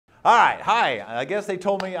All right, hi. I guess they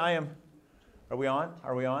told me I am. Are we on?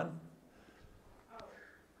 Are we on?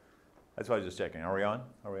 That's why I was just checking. Are we on?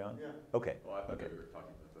 Are we on? Yeah. Okay. Oh, I thought okay. we were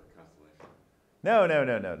talking about the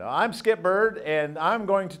constellation. No. I'm Skip Bird, and I'm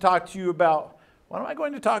going to talk to you about, what am I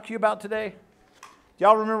going to talk to you about today? Do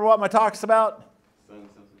y'all remember what my talk's about?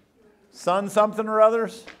 Sun something or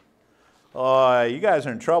others? You guys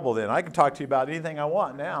are in trouble then. I can talk to you about anything I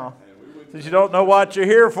want now, since you don't know what you're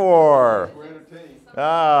here for. We're entertained.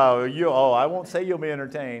 I won't say you'll be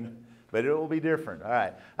entertained, but it will be different. All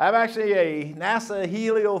right. I'm actually a NASA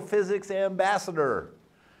Heliophysics Ambassador.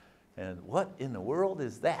 And what in the world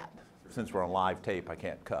is that? Since we're on live tape, I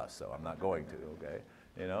can't cuss, so I'm not going to, okay?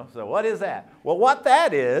 You know, so what is that? Well, what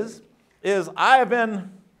that is I have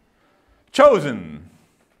been chosen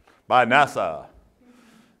by NASA.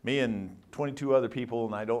 Me and 22 other people,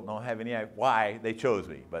 and I don't have any idea why they chose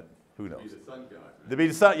me, but who knows? To be the sun god. To be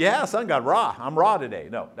the sun, yeah, sun god, Ra. I'm Ra today.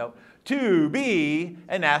 No. To be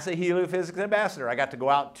a NASA Heliophysics Ambassador. I got to go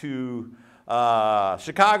out to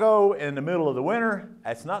Chicago in the middle of the winter.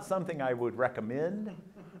 That's not something I would recommend,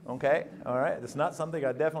 okay? All right, it's not something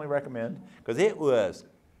I definitely recommend because it was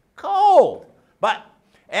cold.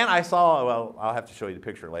 And I saw, well, I'll have to show you the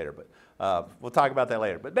picture later, but we'll talk about that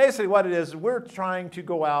later. But basically what it is, we're trying to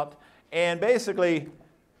go out and basically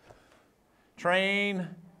train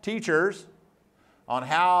teachers on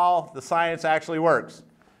how the science actually works.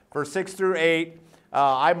 For 6 through 8,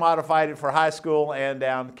 I modified it for high school and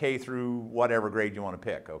down K through whatever grade you want to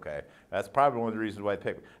pick, okay? That's probably one of the reasons why I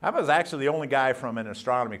picked it. I was actually the only guy from an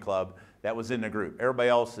astronomy club that was in the group. Everybody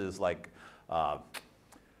else is like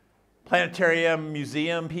planetarium,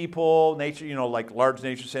 museum people, nature, you know, like large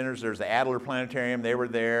nature centers. There's the Adler Planetarium. They were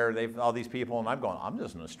there. They've all these people, and I'm going, I'm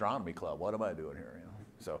just an astronomy club. What am I doing here? You know?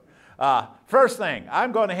 So first thing,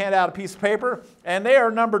 I'm going to hand out a piece of paper, and they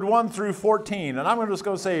are numbered 1 through 14. And I'm just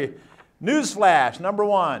going to say, newsflash, number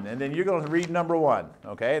 1, and then you're going to read number 1,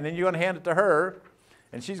 okay? And then you're going to hand it to her,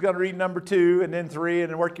 and she's going to read number 2, and then 3,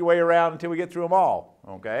 and then work your way around until we get through them all,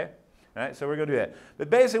 okay? All right, so we're going to do that. But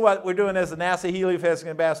basically what we're doing as the NASA Heliophysics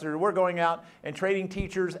Ambassador, we're going out and training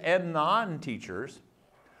teachers and non-teachers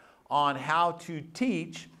on how to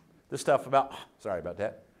teach the stuff about, sorry about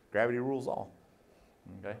that, gravity rules all,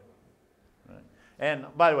 okay? All right. And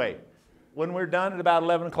by the way, when we're done at about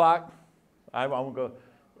 11 o'clock, I won't go,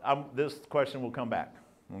 this question will come back,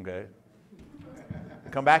 okay?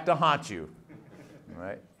 Come back to haunt you, all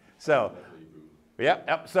right? So,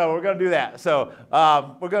 yep, so we're going to do that. So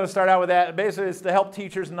we're going to start out with that. Basically, it's to help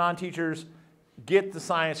teachers and non-teachers get the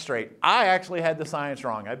science straight. I actually had the science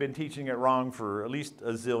wrong. I've been teaching it wrong for at least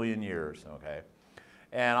a zillion years, okay?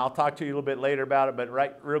 And I'll talk to you a little bit later about it, but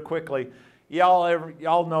real quickly,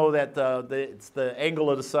 y'all know that it's the angle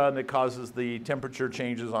of the sun that causes the temperature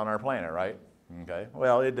changes on our planet, right? Okay,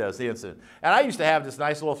 well, it does, the instant. And I used to have this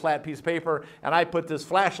nice little flat piece of paper, and I put this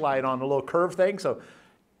flashlight on the little curved thing, so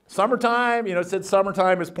summertime, you know, it said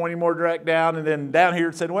summertime is pointing more direct down, and then down here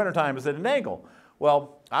it said wintertime, it said an angle.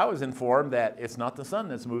 Well, I was informed that it's not the sun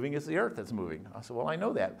that's moving, it's the earth that's moving. I said, well, I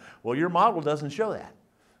know that. Well, your model doesn't show that.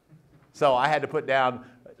 So I had to put down,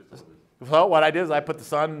 so what I did is I put the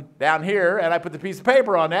sun down here, and I put the piece of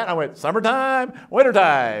paper on that, and I went, summertime,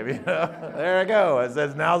 wintertime. You know? There I go. It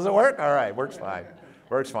says, now does it work? All right, works fine.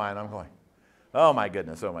 Works fine. I'm going, oh my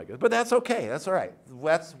goodness. But that's okay. That's all right.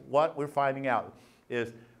 That's what we're finding out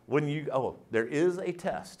is when you, there is a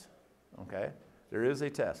test, okay? There is a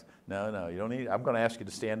test. No, you don't need, I'm going to ask you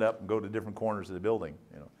to stand up and go to different corners of the building.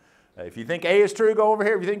 You know, if you think A is true, go over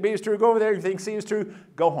here. If you think B is true, go over there. If you think C is true,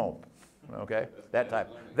 go home. Okay, that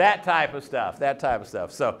type of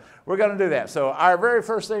stuff. So we're going to do that. So our very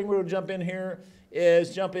first thing we'll jump in here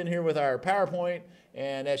with our PowerPoint,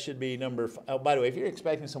 and that should be number. Oh, by the way, if you're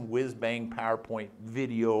expecting some whiz-bang PowerPoint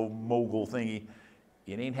video mogul thingy,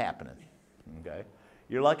 it ain't happening. Okay,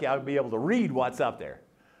 you're lucky I'll be able to read what's up there.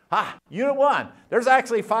 Unit 1. There's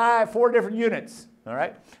actually 4 different units. All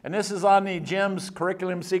right, and this is on the GEMS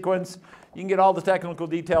curriculum sequence. You can get all the technical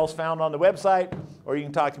details found on the website, or you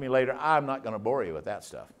can talk to me later. I'm not going to bore you with that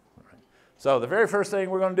stuff. All right. So the very first thing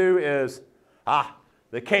we're going to do is,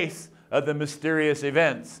 the case of the mysterious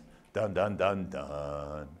events. Dun, dun, dun,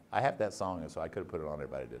 dun. I have that song, so I could have put it on there,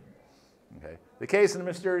 but I didn't. Okay. The case of the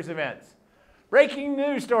mysterious events. Breaking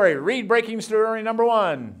news story. Read breaking story number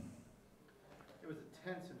 1. It was a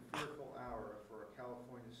tense and fearful hour for a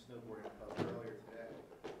California snowboarding club earlier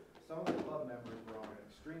today. Some of the club members were on an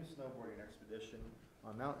extreme snowboarding expedition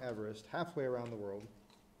on Mount Everest, halfway around the world.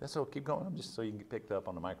 That's okay. Keep going. Just so you can get picked up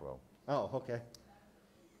on the microphone. Oh, okay.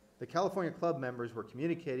 The California club members were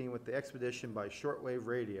communicating with the expedition by shortwave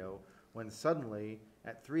radio when suddenly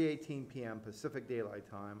At 3:18 p.m. Pacific Daylight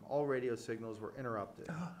Time, all radio signals were interrupted.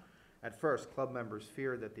 At first, club members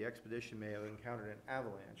feared that the expedition may have encountered an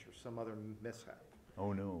avalanche or some other mishap.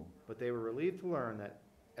 Oh no. But they were relieved to learn that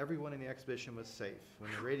everyone in the expedition was safe when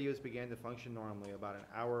the radios began to function normally about an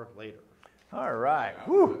hour later. All right.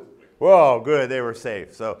 Whew. Whoa, good. They were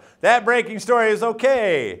safe. So that breaking story is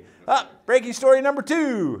okay. Breaking story number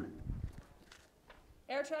 2.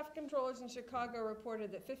 Air traffic controllers in Chicago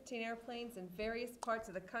reported that 15 airplanes in various parts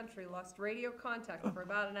of the country lost radio contact for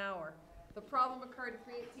about an hour. The problem occurred at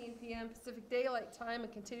 3:18 p.m. Pacific Daylight Time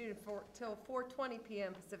and continued until 4:20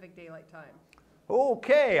 p.m. Pacific Daylight Time.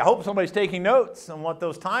 Okay, I hope somebody's taking notes on what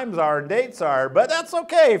those times are and dates are, but that's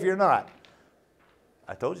okay if you're not.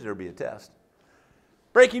 I told you there'd be a test.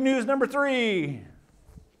 Breaking news number 3.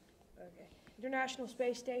 Okay. International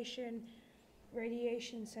Space Station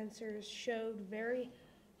radiation sensors showed very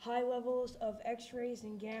high levels of X-rays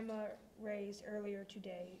and gamma rays earlier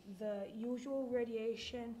today. The usual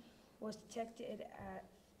radiation was detected at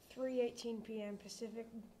 3:18 p.m. Pacific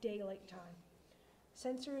Daylight Time.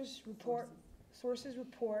 Sources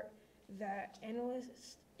report that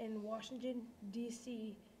analysts in Washington,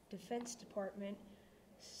 D.C. Defense Department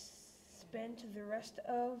spent the rest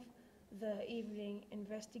of the evening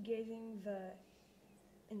investigating the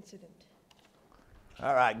incident.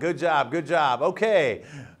 All right, good job, good job. Okay.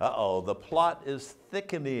 Uh-oh, the plot is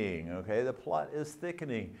thickening. Okay, the plot is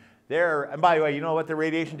thickening. And by the way, you know what the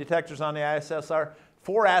radiation detectors on the ISS are?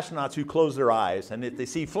 4 astronauts who close their eyes, and if they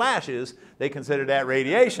see flashes, they consider that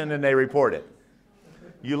radiation and they report it.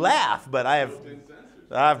 You laugh, but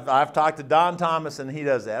I've talked to Don Thomas and he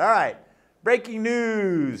does that. All right, breaking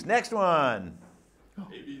news. Next one.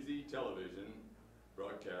 ABC television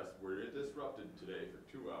broadcasts were disrupted today for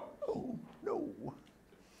 2 hours. Oh, no.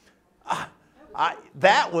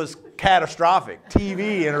 That was catastrophic.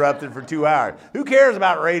 TV interrupted for 2 hours. Who cares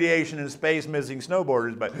about radiation in space missing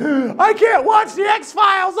snowboarders? But I can't watch the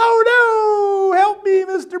X-Files. Oh no! Help me,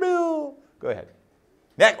 Mr. Bill. Go ahead.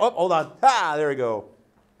 Next. Oh, hold on. There we go.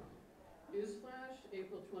 Newsflash,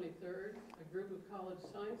 April 23rd. A group of college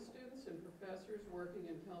science students and professors working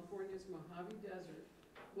in California's Mojave Desert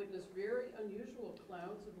witnessed very unusual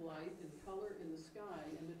clouds of light and color in the sky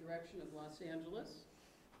in the direction of Los Angeles.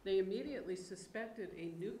 They immediately suspected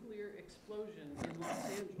a nuclear explosion in Los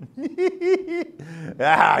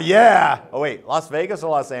Angeles. Yeah. Oh, wait. Las Vegas or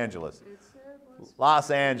Los Angeles? Los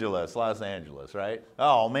Angeles, right?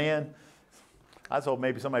 Oh, man. I was hoping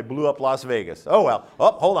maybe somebody blew up Las Vegas. Oh, well.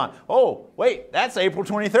 Oh, hold on. Oh, wait. That's April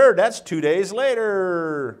 23rd. That's 2 days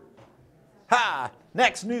later. Ha!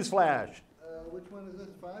 Next news flash. Which one is this,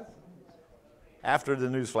 5? After the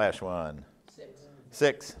news flash one.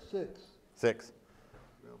 6. 6.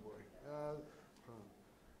 Oh boy.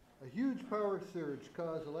 A huge power surge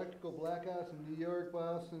caused electrical blackouts in New York,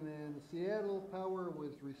 Boston, and Seattle. Power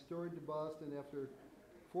was restored to Boston after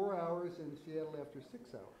 4 hours and Seattle after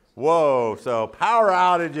 6 hours. Whoa, so power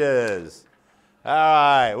outages. All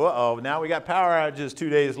right, uh-oh, now we got power outages 2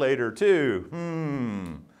 days later too.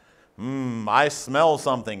 I smell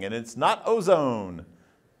something and it's not ozone.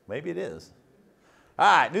 Maybe it is. All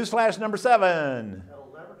right, newsflash number 7. At a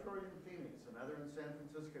laboratory in Phoenix, another in San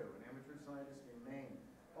Francisco, and amateur scientists in Maine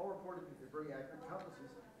all reported that the very accurate compasses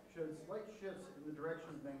showed slight shifts in the direction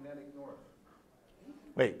of magnetic north.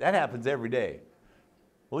 Wait, that happens every day.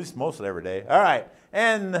 At least most of every day. All right,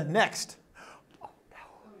 and next. Oh,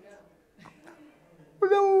 no.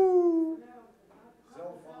 No.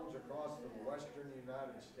 Cell phones across the western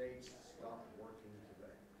United States stopped working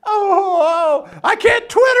today. Oh, I can't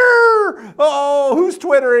Twitter. Oh, who's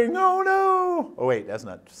twittering? Oh, no. Oh, wait, that's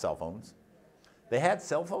not cell phones. They had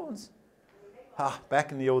cell phones?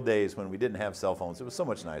 Back in the old days when we didn't have cell phones, it was so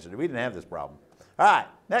much nicer. We didn't have this problem. All right,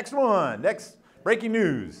 next one. Next breaking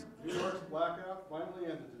news. New York's blackout finally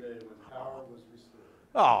ended today when power was restored.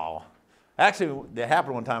 Oh, actually, that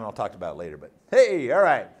happened one time, and I'll talk about it later. But hey, all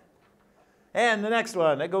right. And the next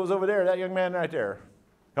one, that goes over there, that young man right there.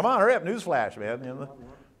 Come on, hurry up, newsflash, man.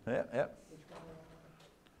 Yep.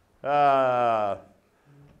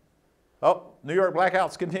 New York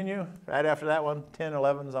blackouts continue right after that one, 10,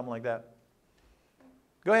 11, something like that.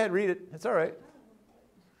 Go ahead, read it. It's all right.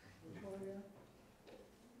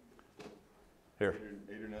 Here.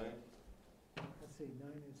 8 or 9? Let's see,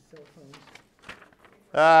 9 is cell phones.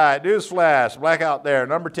 All right, newsflash, blackout there,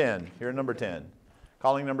 number 10. Here, number 10.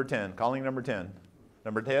 Calling number 10, calling number 10.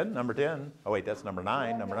 Number 10, number 10. Oh, wait, that's number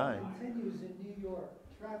 9, number 9. Continues in New York.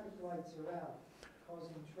 Traffic lights are out,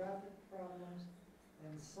 causing traffic problems,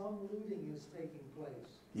 and some looting is taking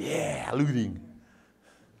place. Yeah, looting.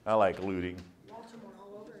 I like looting.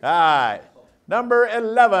 All right, number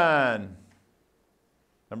 11.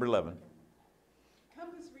 Number 11.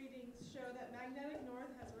 Compass readings show that magnetic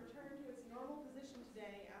north has returned to its normal position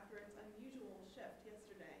today after its unusual shift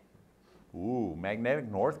yesterday. Ooh, magnetic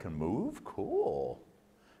north can move? Cool.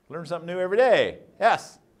 Learn something new every day.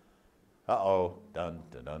 Yes. Uh-oh. Dun,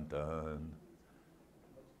 dun, dun, dun.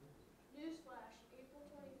 Newsflash, April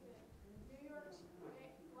 25th. New York's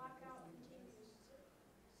blackout continues.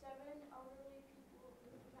 7 elderly people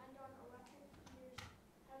who depend on electric heaters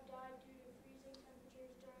have died due to freezing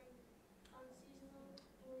temperatures during unseasonably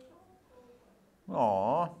cold weather.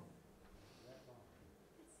 Aw.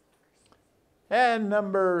 And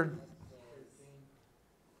number...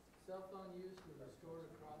 Cell phone use was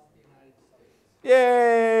restored across the United States.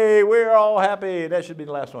 Yay! We're all happy. That should be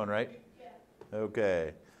the last one, right? Yeah.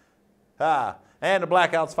 Okay. And the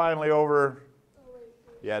blackout's finally over.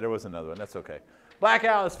 Yeah, there was another one. That's okay.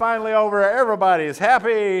 Blackout is finally over. Everybody is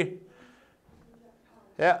happy.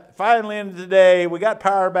 Yeah, finally ended the day. We got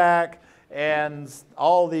power back, and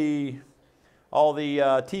all the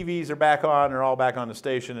TVs are back on. They're all back on the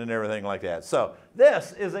station and everything like that. So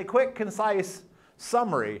this is a quick, concise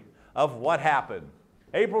summary of what happened.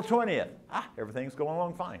 April 20th. Everything's going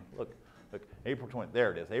along fine. Look, April 20th.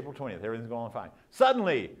 There it is. April 20th. Everything's going along fine.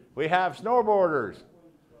 Suddenly, we have snowboarders.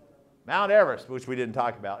 Mount Everest, which we didn't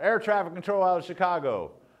talk about. Air traffic control out of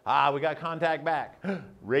Chicago. We got contact back.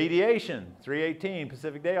 Radiation, 3:18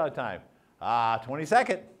 Pacific Daylight Time.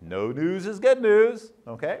 22nd. No news is good news.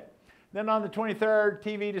 Okay. Then on the 23rd,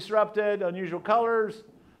 TV disrupted, unusual colors,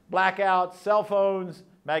 blackouts, cell phones,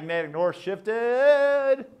 magnetic north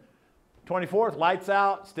shifted. 24th, lights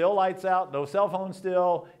out, still lights out, no cell phone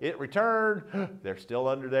still. It returned. They're still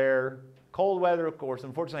under there. Cold weather, of course,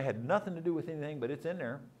 unfortunately had nothing to do with anything, but it's in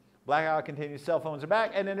there. Blackout continues, cell phones are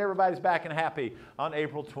back, and then everybody's back and happy on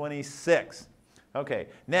April 26th. Okay,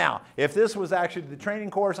 now, if this was actually the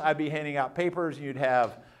training course, I'd be handing out papers. You'd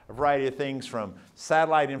have a variety of things from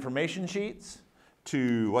satellite information sheets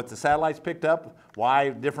to what the satellites picked up, why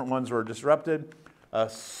different ones were disrupted,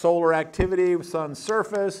 solar activity, sun's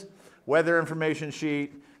surface, weather information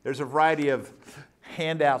sheet. There's a variety of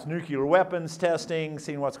handouts, nuclear weapons testing,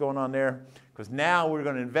 seeing what's going on there. Because now we're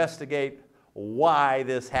going to investigate why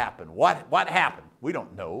this happened. What happened? We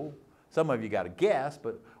don't know. Some of you got to guess,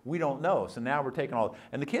 but we don't know. So now we're taking all,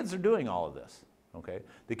 and the kids are doing all of this. Okay?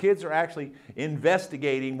 The kids are actually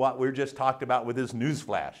investigating what we just talked about with this news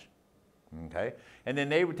flash. Okay? And then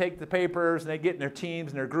they would take the papers and they get in their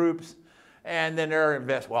teams and their groups, and then they're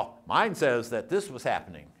well, mine says that this was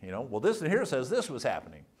happening. Well, this in here says this was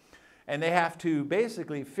happening. And they have to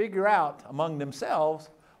basically figure out among themselves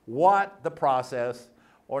what the process,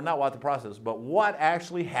 or not what the process, but what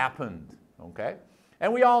actually happened. Okay?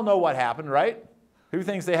 And we all know what happened, right? Who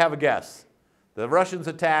thinks they have a guess? The Russians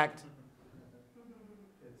attacked.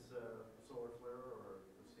 It's a solar flare or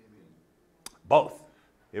a sea beam? Both.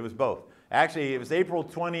 It was both. Actually, it was April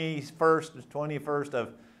 21st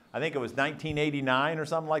of, I think it was 1989 or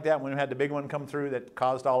something like that, when we had the big one come through that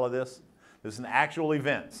caused all of this. This is an actual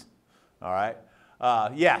event. All right.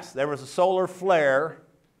 Yes, there was a solar flare,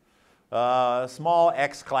 small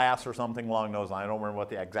X class or something along those lines. I don't remember what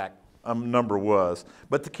the exact number was.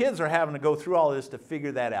 But the kids are having to go through all this to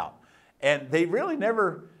figure that out. And they really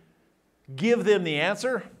never give them the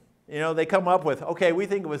answer. They come up with, okay, we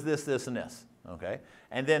think it was this, this, and this. Okay?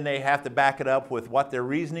 And then they have to back it up with what their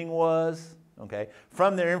reasoning was, okay,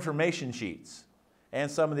 from their information sheets.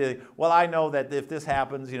 And some of the, well, I know that if this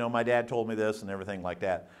happens, my dad told me this and everything like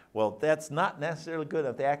that. Well, that's not necessarily good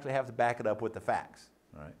if they actually have to back it up with the facts.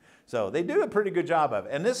 All right? So they do a pretty good job of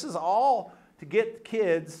it. And this is all to get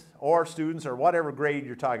kids or students or whatever grade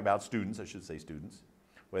you're talking about, students, I should say students,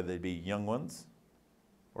 whether they be young ones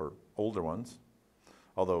or older ones.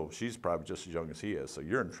 Although she's probably just as young as he is, so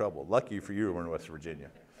you're in trouble. Lucky for you, we're in West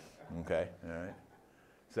Virginia. Okay, all right.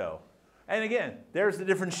 So, and again, there's the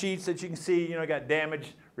different sheets that you can see. Got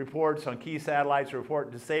damage reports on key satellites,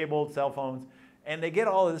 report disabled cell phones, and they get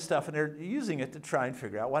all of this stuff, and they're using it to try and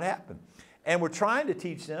figure out what happened. And we're trying to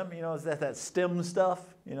teach them, is that STEM stuff,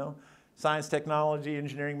 science, technology,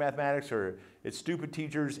 engineering, mathematics, or it's stupid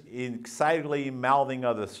teachers excitedly mouthing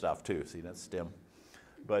other stuff too. See, that's STEM.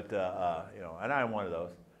 But, and I'm one of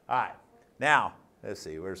those. All right. Now, let's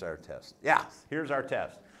see. Where's our test? Yeah, here's our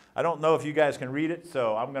test. I don't know if you guys can read it,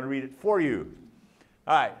 so I'm going to read it for you.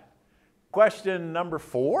 All right. Question number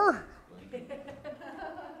 4.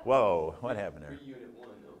 Whoa, what happened there? Unit 1,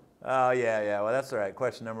 no? Oh, yeah. Well, that's all right.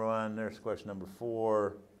 Question number 1. There's question number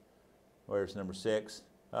 4. Where's number 6?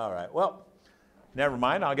 All right. Well, never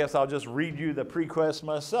mind. I guess I'll just read you the pre-quest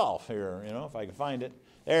myself here, if I can find it.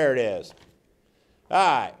 There it is. All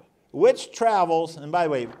right, which travels, and by the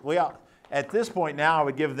way, at this point now, I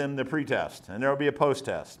would give them the pre-test, and there will be a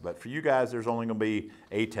post-test. But for you guys, there's only going to be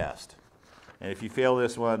a test. And if you fail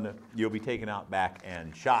this one, you'll be taken out back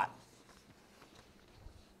and shot.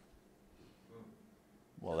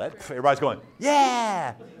 Well, everybody's going,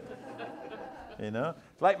 yeah! You know?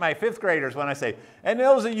 It's like my 5th graders when I say, and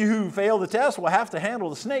those of you who fail the test will have to handle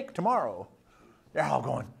the snake tomorrow. They're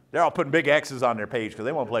all putting big X's on their page because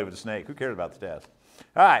they want to play with the snake. Who cares about the test?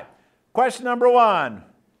 All right, question number 1.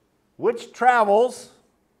 Which travels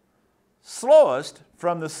slowest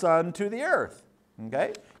from the sun to the earth?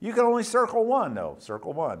 Okay? You can only circle one, though.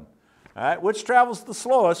 Circle one. All right, which travels the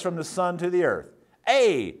slowest from the sun to the earth?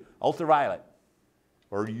 A, ultraviolet,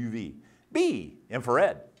 or UV. B,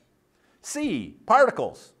 infrared. C,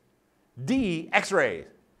 particles. D, X-rays.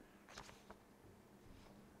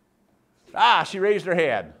 Ah, she raised her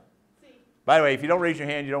hand. C. By the way, if you don't raise your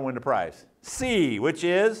hand, you don't win the prize. C, which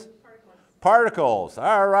is? Particles.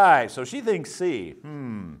 All right, so she thinks C.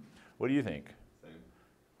 What do you think? Same.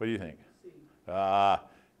 What do you think?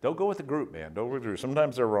 Don't go with the group, man. Don't go with the group.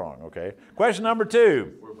 Sometimes they're wrong, okay? Question number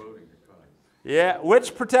 2. We're voting. Yeah,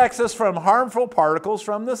 which protects us from harmful particles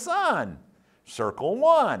from the sun? Circle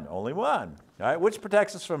 1, only one. All right, which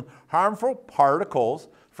protects us from harmful particles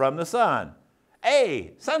from the sun?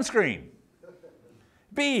 A, sunscreen.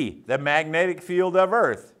 B, the magnetic field of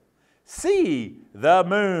Earth. C, the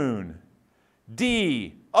moon.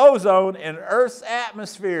 D, ozone in Earth's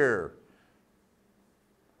atmosphere.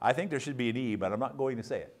 I think there should be an E, but I'm not going to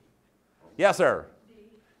say it. Yes, sir.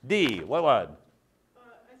 D. D, what one?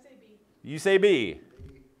 I say B. You say B.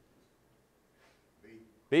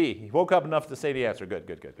 B. He woke up enough to say the answer. Good,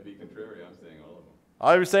 good, good. To be contrary, I'm saying all of them.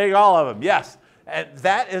 I was saying all of them, yes. And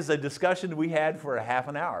that is a discussion we had for a half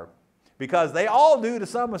an hour because they all do, to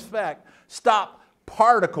some respect, stop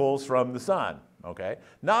particles from the sun, okay?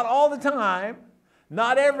 Not all the time,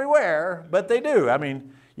 not everywhere, but they do. I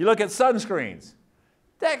mean, you look at sunscreens.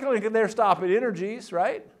 Technically, they're stopping energies,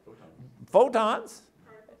 right? Photons.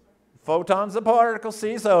 Photons are particles,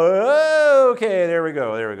 see? So, okay, there we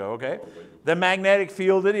go, okay? The magnetic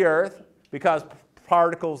field of the Earth, because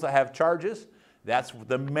particles that have charges, that's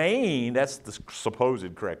the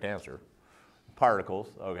supposed correct answer.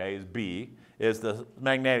 Particles, okay, is B, is the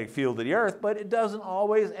magnetic field of the Earth, but it doesn't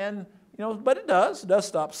always, and, but it does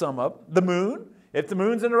stop some of the moon. If the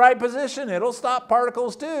moon's in the right position, it'll stop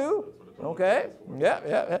particles too. Okay,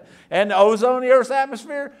 yeah. And the ozone in the Earth's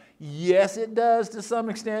atmosphere, yes, it does to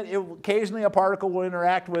some extent. Occasionally a particle will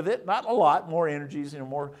interact with it. Not a lot, more energies,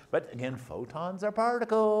 more. But again, photons are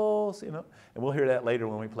particles, And we'll hear that later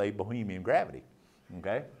when we play Bohemian Gravity.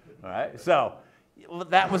 Okay, all right. So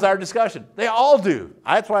that was our discussion. They all do.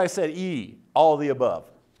 That's why I said E, all of the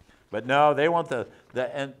above. But no, they want the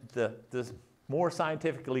more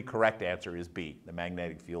scientifically correct answer is B, the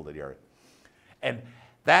magnetic field of the Earth. And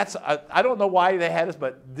that's, I don't know why they had us,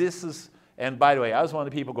 but this is, and by the way, I was one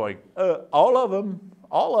of the people going, all of them,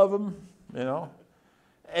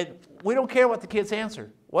 And we don't care what the kids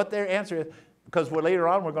answer, what their answer is, because later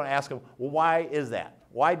on we're going to ask them, well, why is that?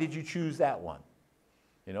 Why did you choose that one?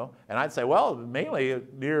 And I'd say, well, mainly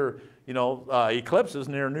near, eclipses,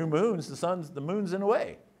 near new moons, the moon's in the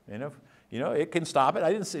way. It can stop it.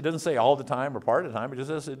 It doesn't say all the time or part of the time, it just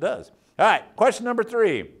says it does. All right, question number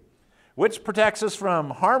 3. Which protects us from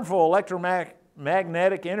harmful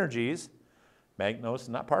electromagnetic energies? No, it's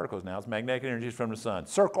not particles now. It's magnetic energies from the sun.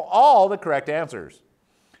 Circle all the correct answers.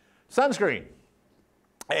 Sunscreen.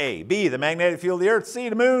 A, B, the magnetic field of the Earth. C,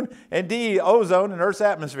 the moon. And D, ozone in Earth's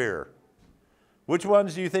atmosphere. Which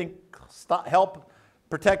ones do you think help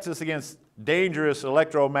protect us against dangerous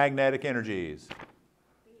electromagnetic energies?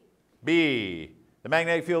 B, the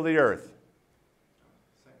magnetic field of the Earth.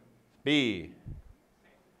 B.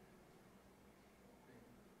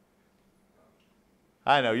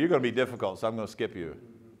 I know, you're going to be difficult, so I'm going to skip you.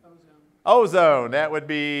 Ozone, that would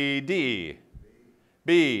be D.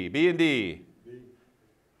 B and D.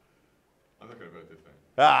 I'm not going to vote this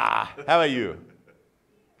time. How about you?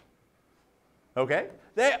 Okay.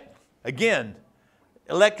 Again,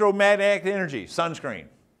 electromagnetic energy, sunscreen,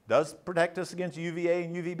 does protect us against UVA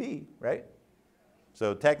and UVB, right?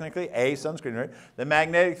 So technically, A, sunscreen, right? The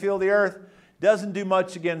magnetic field of the Earth doesn't do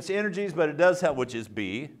much against energies, but it does help, which is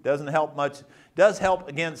B. Doesn't help much, does help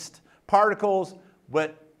against particles,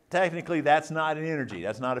 but technically that's not an energy.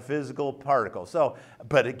 That's not a physical particle. So,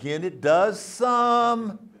 but again, it does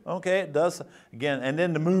some. Okay, it does. Again, and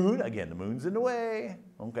then the moon. Again, the moon's in the way.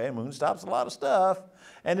 Okay, the moon stops a lot of stuff.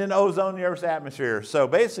 And then ozone in the Earth's atmosphere. So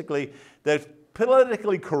basically, the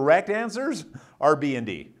politically correct answers are B and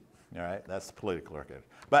D. All right, that's the political correct.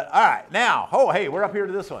 But all right, now, hey, we're up here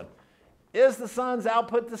to this one. Is the sun's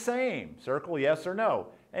output the same? Circle yes or no.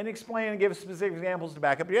 And explain and give specific examples to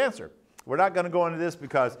back up your answer. We're not going to go into this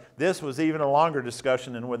because this was even a longer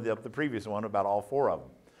discussion than with the previous one about all 4 of them.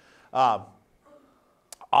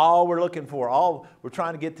 All we're looking for, all we're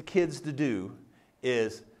trying to get the kids to do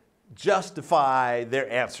is justify their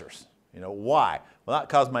answers. You know, why? Well, not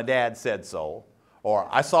because my dad said so, or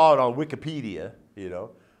I saw it on Wikipedia, you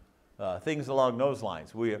know, things along those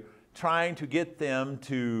lines. We're trying to get them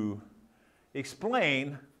to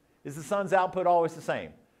explain, is the sun's output always the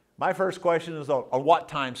same? My first question is on what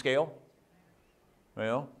time scale? You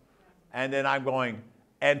know, and then I'm going,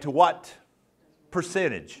 and to what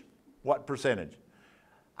percentage? What percentage?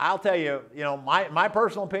 I'll tell you, you know, my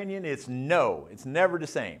personal opinion, it's no. It's never the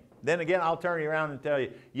same. Then again, I'll turn you around and tell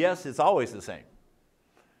you, yes, it's always the same.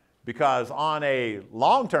 Because on a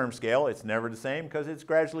long-term scale, it's never the same because it's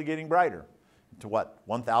gradually getting brighter. To what?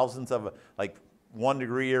 1,000th of, like 1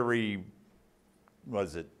 degree every, what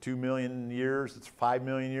is it, 2 million years? It's 5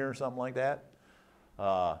 million years, something like that.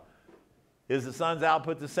 Is the sun's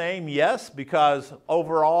output the same? Yes, because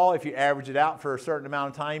overall, if you average it out for a certain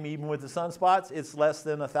amount of time, even with the sunspots, it's less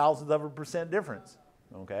than 1,000% difference,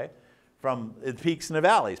 okay, from the peaks and the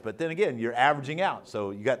valleys. But then again, you're averaging out.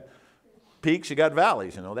 So you got peaks, you got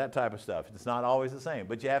valleys, you know, that type of stuff. It's not always the same,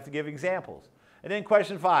 but you have to give examples. And then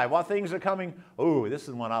question 5, what things are coming, oh, this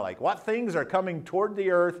is one I like. What things are coming toward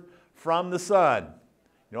the earth from the sun?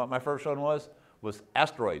 You know what my first one was? Was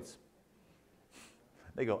asteroids.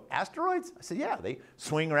 They go, asteroids? I said, yeah, they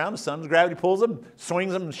swing around, the sun's gravity pulls them,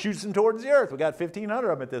 swings them and shoots them towards the earth. We got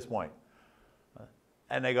 1,500 of them at this point.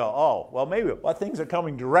 And they go, oh, well, maybe what things are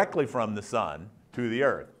coming directly from the sun to the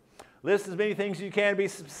earth? List as many things as you can, be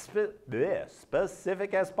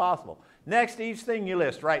specific as possible. Next to each thing you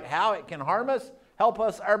list, write how it can harm us, help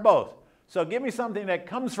us, or both. So give me something that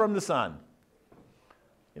comes from the sun.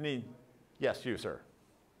 Yes, you, sir.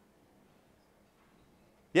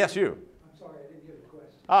 Yes, you. I'm sorry, I didn't hear the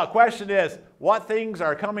question. Question is, what things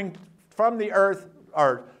are coming from the earth,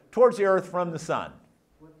 or towards the earth from the sun?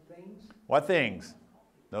 What things? What things?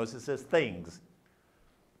 Notice it says things.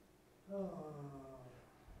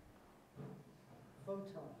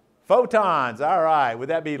 Photons. Photons, all right. Would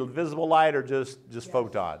that be visible light or just yes.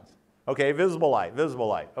 Photons? Okay, visible light,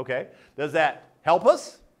 okay. Does that help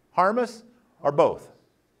us, harm us, or both?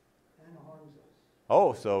 And harms us.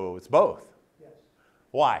 Oh, so it's both. Yes.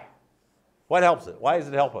 Why? What helps it? Why is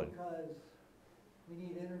it helping? Because we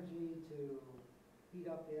need energy to heat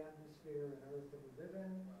up the atmosphere and earth that we live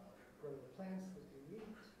in, for the plants that we eat.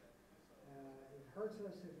 It hurts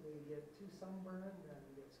us if we get too sunburned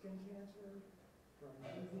and get skin cancer from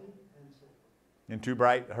UV and so forth. And too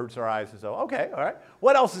bright hurts our eyes and so. Okay, all right.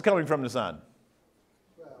 What else is coming from the sun?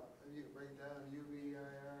 Well, you can break down UV,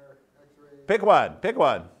 IR, X-rays. Pick one. Pick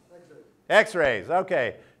one. X-rays. X-rays.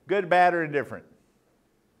 Okay. Good, bad, or indifferent?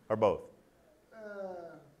 Or both?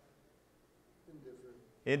 Indifferent.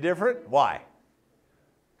 Indifferent? Why?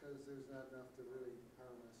 Because there's not enough to really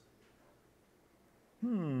harm us.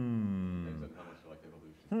 Depends on how much you like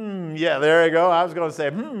evolution. Yeah, there you go. I was going to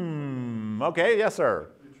say, Okay, yes, sir.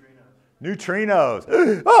 Neutrinos.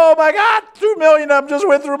 Oh my God, 2 million of them just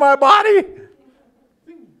went through my body.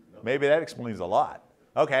 Maybe that explains a lot.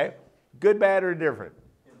 Okay. Good, bad, or indifferent?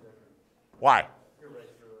 Indifferent. Why? You're right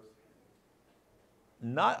through us.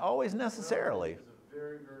 Not always necessarily. It's a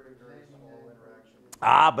very, very, very small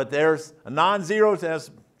interaction. But there's a non-zero,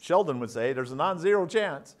 as Sheldon would say, there's a non-zero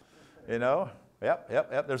chance, you know.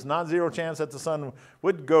 Yep. There's a non-zero chance that the sun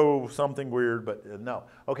would go something weird, but no.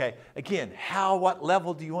 Okay, again, what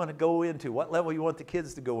level do you want to go into? What level you want the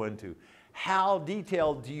kids to go into? How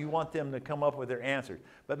detailed do you want them to come up with their answers?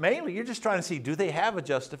 But mainly, you're just trying to see, do they have a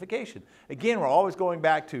justification? Again, we're always going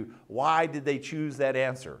back to, why did they choose that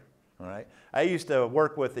answer? All right. I used to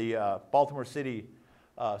work with the Baltimore City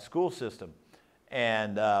school system,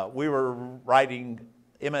 and we were writing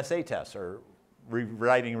MSA tests, or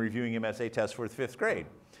writing and reviewing MSA tests for the 5th grade.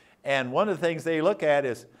 And one of the things they look at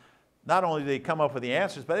is, not only do they come up with the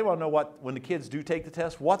answers, but they want to know what, when the kids do take the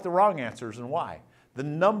test, what the wrong answers and why. The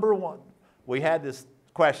number one, we had this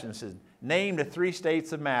question that says, name the 3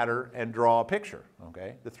 states of matter and draw a picture,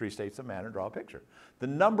 okay? The 3 states of matter, draw a picture. The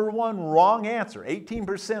number one wrong answer,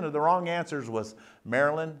 18% of the wrong answers was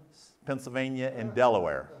Maryland, Pennsylvania, and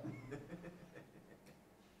Delaware.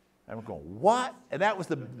 And we're going, what? And that was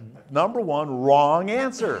the number one wrong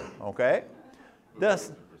answer, okay?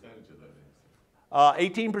 This,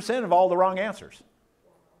 18% of all the wrong answers.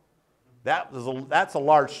 That's a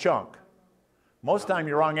large chunk. Most of the time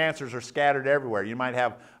your wrong answers are scattered everywhere. You might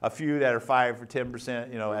have a few that are 5 or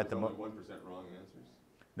 10%, you know, at the most. 1% wrong answers?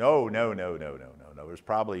 No. There's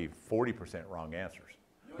probably 40% wrong answers.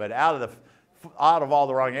 But out of all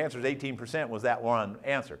the wrong answers, 18% was that one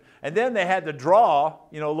answer. And then they had to draw,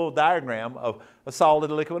 a little diagram of a solid,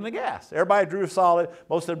 a liquid, and a gas. Everybody drew a solid.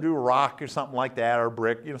 Most of them drew a rock or something like that, or a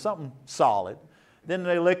brick, something solid. Then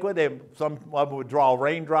the liquid, some of them would draw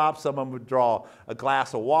raindrops, some of them would draw a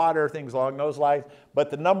glass of water, things along those lines.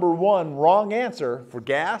 But the number one wrong answer for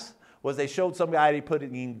gas was they showed some guy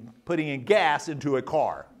putting in gas into a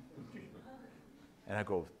car. And I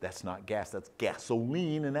go, that's not gas, that's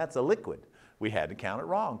gasoline, and that's a liquid. We had to count it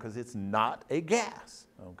wrong because it's not a gas,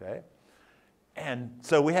 okay? And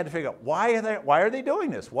so we had to figure out, why are they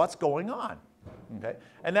doing this? What's going on, okay?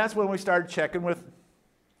 And that's when we started checking with...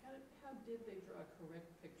 How did they draw a correct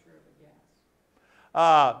picture of a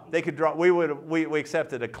gas? They could draw, we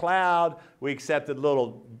accepted a cloud, we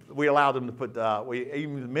allowed them to put, we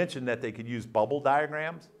even mentioned that they could use bubble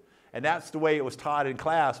diagrams. And that's the way it was taught in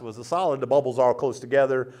class, was a solid, the bubbles are all close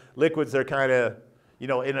together. Liquids, they're kind of, in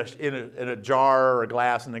a jar or a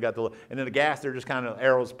glass, and and then the gas, they're just kind of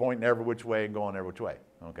arrows pointing every which way and going every which way,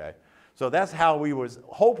 okay? So that's how we was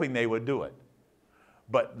hoping they would do it.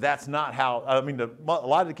 But that's not how, a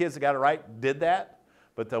lot of the kids that got it right did that,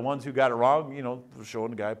 but the ones who got it wrong, were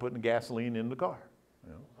showing the guy putting the gasoline in the car,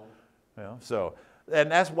 so, and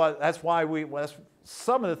that's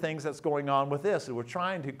some of the things that's going on with this, and we're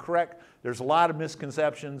trying to correct. There's a lot of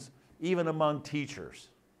misconceptions, even among teachers,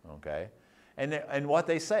 okay? And what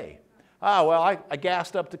they say, well, I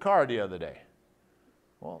gassed up the car the other day.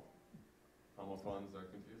 Well, Homophons are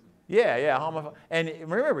confusing. Yeah, and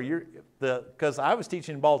remember, because I was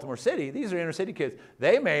teaching in Baltimore City, these are inner city kids.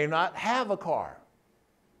 They may not have a car.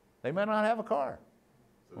 They may not have a car.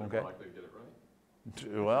 So they're more likely to get it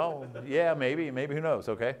right? Well, yeah, maybe who knows,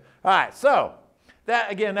 okay? All right, so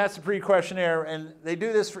that's the pre-questionnaire, and they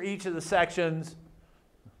do this for each of the sections.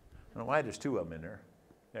 I don't know why there's two of them in there.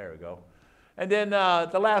 There we go. And then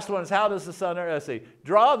the last one is, how does the sun, let's see,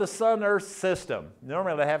 draw the sun-earth system.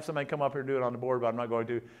 Normally they have somebody come up here and do it on the board, but I'm not going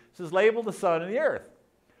to. It says, label the sun and the earth.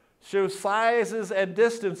 Show sizes and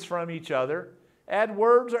distance from each other. Add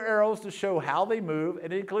words or arrows to show how they move,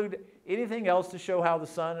 and include anything else to show how the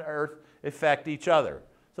sun and earth affect each other.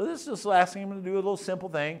 So this is just asking them to do a little simple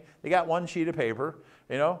thing. They got one sheet of paper,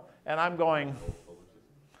 and I'm going,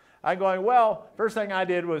 well, first thing I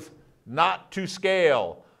did was not to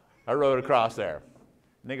scale. I wrote across there.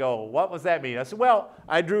 And they go, what does that mean? I said, well,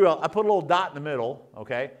 I put a little dot in the middle,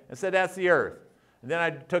 okay, and said that's the earth. And then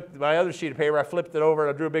I took my other sheet of paper, I flipped it over,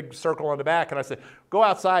 and I drew a big circle on the back, and I said, go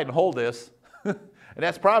outside and hold this. And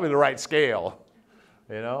that's probably the right scale.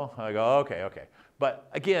 I go, okay. But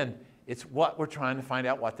again, it's what we're trying to find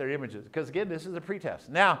out what their image is. Because again, this is a pretest.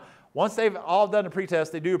 Now, once they've all done a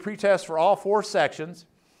pretest, they do a pretest for all 4 sections.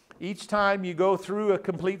 Each time you go through a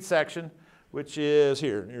complete section, which is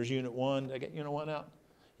here. Here's Unit 1. Did I get Unit 1 out?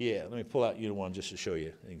 Yeah, let me pull out Unit 1 just to show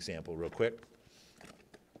you an example real quick.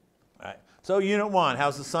 All right. So Unit 1,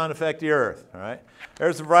 how's the sun affect the earth? All right.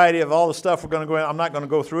 There's a variety of all the stuff we're going to go in. I'm not going to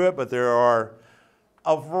go through it, but there are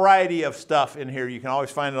a variety of stuff in here. You can always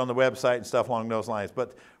find it on the website and stuff along those lines.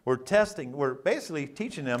 But we're basically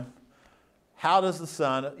teaching them how does the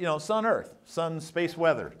sun, sun, earth, sun, space,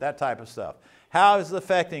 weather, that type of stuff. How is it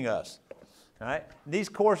affecting us? All right. These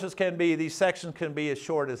sections can be as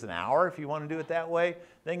short as an hour if you want to do it that way.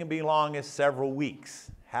 They can be long as several weeks.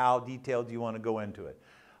 How detailed do you want to go into it?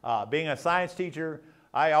 Being a science teacher,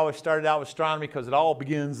 I always started out with astronomy because it all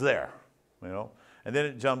begins there, And then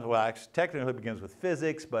it jumps, well, actually, technically it begins with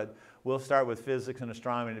physics, but we'll start with physics and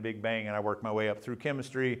astronomy and the Big Bang, and I work my way up through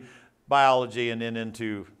chemistry, biology, and then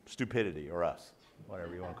into stupidity, or us,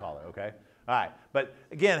 whatever you want to call it, okay? All right, but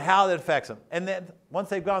again, how that affects them. And then once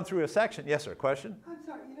they've gone through a section, yes, sir, question? I'm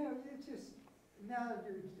sorry, it's just, now that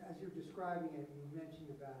as you're describing it, you mentioned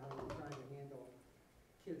about how you're trying to handle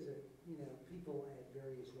kids at, people at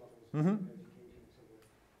various levels of education and so forth.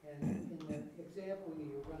 And in the example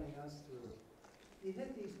you're running us through, you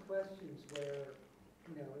hit these questions where,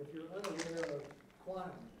 if you're unaware of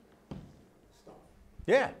quantum stuff.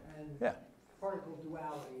 Yeah, and particle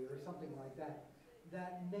duality or something like that,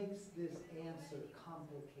 that makes this answer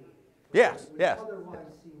complicated. Yes, which yes. otherwise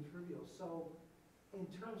seem trivial. So in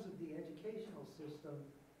terms of the educational system,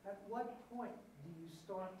 at what point do you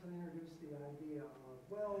start to introduce the idea of,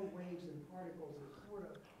 well, waves and particles are sort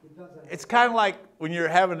of, it doesn't. It's kind of like when you're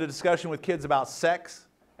having a discussion with kids about sex,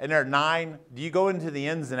 and they're 9, do you go into the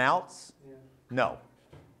ins and outs? Yeah. No.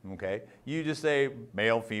 Okay? You just say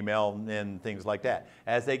male, female, and things like that.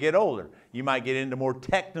 As they get older, you might get into more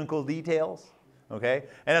technical details. okay?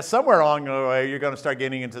 And it's somewhere along the way you're going to start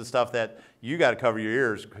getting into stuff that you got to cover your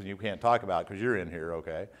ears because you can't talk about because you're in here,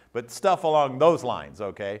 okay? But stuff along those lines,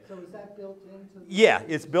 okay? So is that built into? Yeah,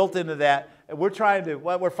 it's built into that. And we're trying to,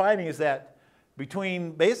 what we're finding is that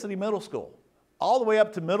between basically middle school, all the way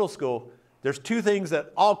up to middle school, there's two things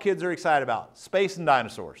that all kids are excited about: space and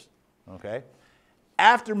dinosaurs, okay?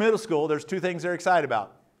 After middle school, there's two things they're excited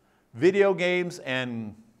about: video games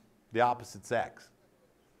and the opposite sex,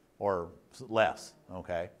 or less,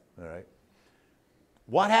 okay? All right.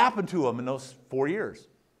 What happened to them in those 4 years,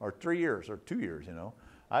 or 3 years, or 2 years, you know?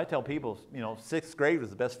 I tell people, you know, 6th grade was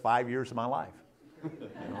the best 5 years of my life. You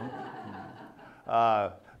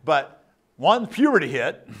know? But once puberty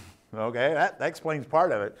hit, okay, that explains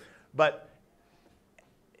part of it. But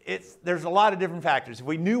there's a lot of different factors. If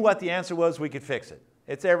we knew what the answer was, we could fix it.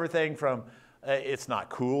 It's everything from it's not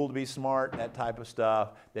cool to be smart, that type of stuff.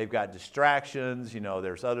 They've got distractions, you know,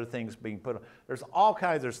 there's other things being put on. There's all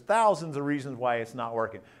kinds, there's thousands of reasons why it's not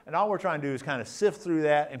working. And all we're trying to do is kind of sift through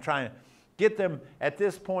that and try and get them at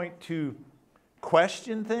this point to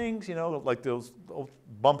question things, you know, like those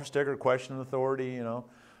bumper sticker, question authority, you know.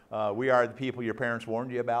 We are the people your parents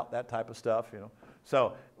warned you about, that type of stuff, you know.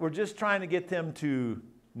 So we're just trying to get them to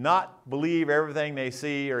not believe everything they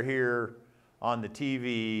see or hear on the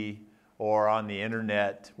TV or on the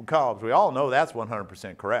internet, because we all know that's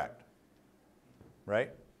 100% correct,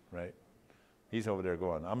 right? Right. He's over there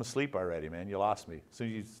going, I'm asleep already, man. You lost me as soon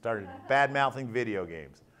as you started bad-mouthing video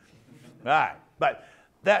games. All right, but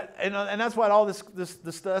that, and that's what all this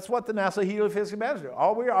that's what the NASA Heliophysics Ambassador do.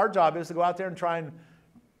 Our job is to go out there and try and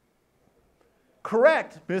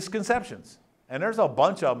correct misconceptions. And there's a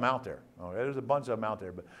bunch of them out there. Okay, there's a bunch of them out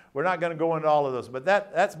there, but we're not going to go into all of those. But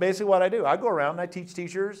that's basically what I do. I go around and I teach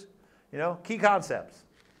teachers, you know, key concepts.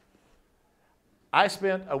 I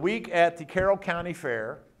spent a week at the Carroll County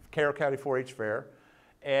Fair, Carroll County 4-H Fair,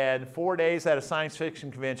 and 4 days at a science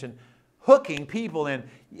fiction convention, hooking people in.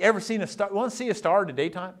 You ever seen a star? Want to see a star in the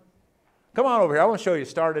daytime? Come on over here. I want to show you a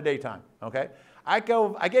star in the daytime. Okay. I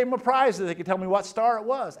gave them a prize that they could tell me what star it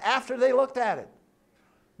was after they looked at it.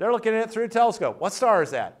 They're looking at it through a telescope. What star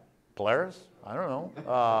is that? Polaris? I don't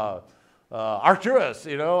know. Arcturus,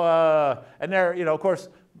 you know. And they're, you know, of course,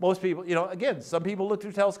 most people, you know, again, some people look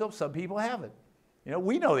through telescopes, some people haven't. You know,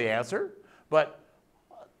 we know the answer, but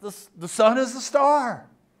the sun is the star.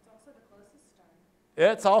 It's also the closest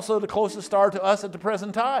star. It's also the closest star to us at the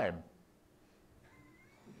present time.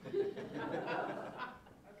 Okay, you had to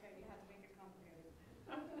make it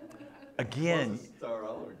complicated. Again. Closest star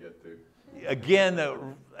I'll ever get to.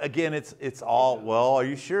 Again, it's all, well, are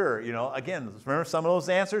you sure? You know, again, remember some of those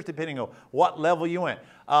answers depending on what level you went.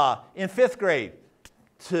 In 5th grade,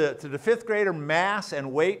 to the 5th grader, mass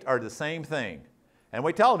and weight are the same thing. And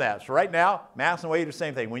we tell them that. So right now, mass and weight are the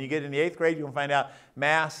same thing. When you get in the 8th grade, you can find out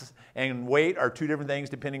mass and weight are two different things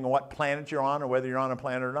depending on what planet you're on or whether you're on a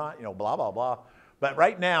planet or not, you know, blah, blah, blah. But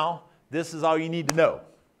right now, this is all you need to know,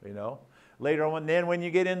 you know. Later on, then when you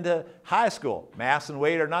get into high school, mass and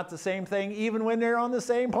weight are not the same thing even when they're on the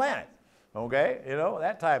same planet, okay? You know,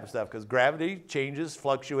 that type of stuff, because gravity changes,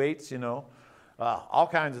 fluctuates, you know, all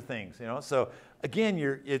kinds of things, you know. So again,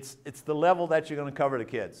 it's the level that you're going to cover the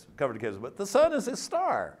kids. But the sun is a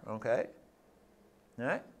star, okay? All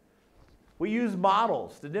right? We use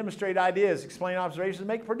models to demonstrate ideas, explain observations,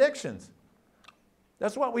 make predictions.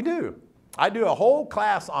 That's what we do. I do a whole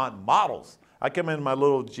class on models. I come in my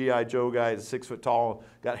little G.I. Joe guy, 6 foot tall,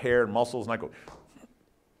 got hair and muscles, and I go,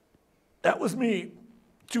 that was me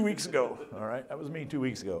 2 weeks ago. All right, that was me 2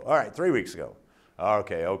 weeks ago. All right, 3 weeks ago.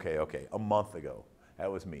 Okay, a month ago.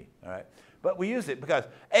 That was me, all right? But we use it because,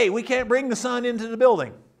 hey, we can't bring the sun into the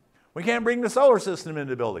building. We can't bring the solar system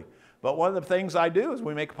into the building. But one of the things I do is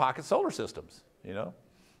we make pocket solar systems, you know?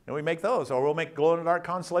 And we make those, or we'll make glow-in-the-dark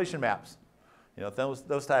constellation maps. You know,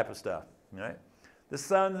 those type of stuff, all right? The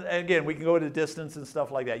sun, and again, we can go to distance and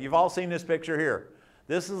stuff like that. You've all seen this picture here.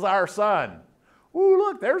 This is our sun. Ooh,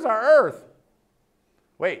 look, there's our Earth.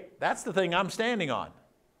 Wait, that's the thing I'm standing on.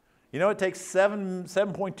 You know, it takes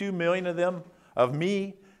 7.2 million of them, of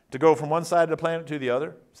me, to go from one side of the planet to the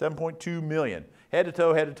other. 7.2 million. Head to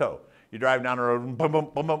toe, head to toe. You're driving down the road, and boom,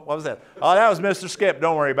 boom, boom, boom. What was that? Oh, that was Mr. Skip.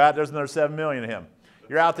 Don't worry about it. There's another 7 million of him.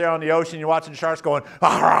 You're out there on the ocean, you're watching sharks going,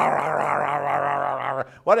 what are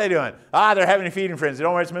they doing? They're having a feeding frenzy.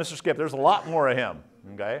 Don't worry, it's Mr. Skip. There's a lot more of him,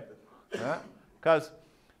 okay? Because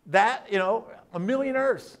that, you know, 1 million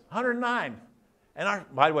Earths, 109. And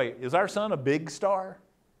by the way, is our sun a big star?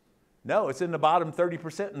 No, it's in the bottom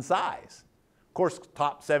 30% in size. Of course,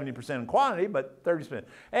 top 70% in quantity, but 30%.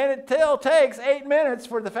 And it still takes 8 minutes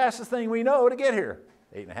for the fastest thing we know to get here.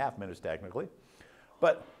 8.5 minutes technically.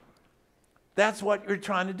 But That's what you're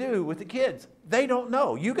trying to do with the kids. They don't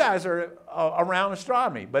know. You guys are around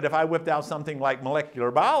astronomy. But if I whipped out something like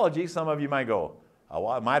molecular biology, some of you might go,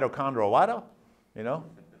 mitochondrial what? You know?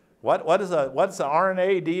 What's the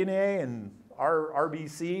RNA, DNA, and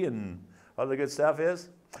RBC and all the good stuff is?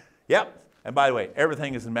 Yep. And by the way,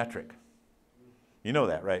 everything is in metric. You know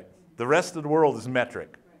that, right? The rest of the world is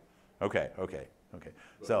metric. Okay.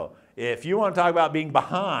 So if you want to talk about being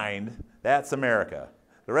behind, that's America.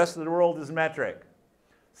 The rest of the world is metric.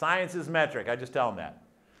 Science is metric. I just tell them that.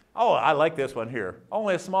 Oh, I like this one here.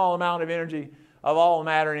 Only a small amount of energy, of all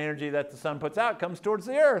matter and energy that the sun puts out, comes towards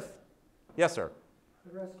the earth. Yes, sir?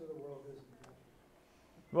 The rest of the world isn't.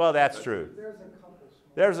 Well, that's true.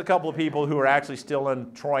 There's a couple of people who are actually still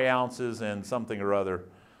in troy ounces and something or other.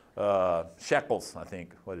 Shekels, I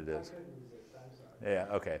think, what it is. Yeah,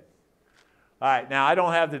 okay. All right, now I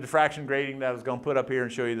don't have the diffraction grading that I was going to put up here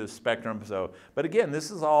and show you the spectrum. So, but again,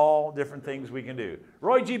 this is all different things we can do.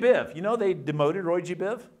 Roy G. Biv, you know they demoted Roy G.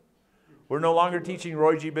 Biv? We're no longer teaching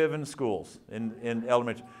Roy G. Biv in schools, in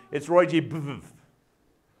elementary. It's Roy G. Biv.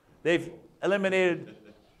 They've eliminated,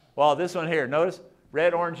 well, this one here, notice?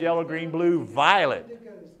 Red, orange, yellow, green, blue, violet.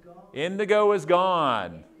 Indigo is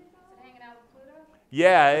gone. Is it hanging out with Pluto?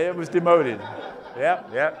 Yeah, it was demoted.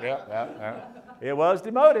 Yep. It was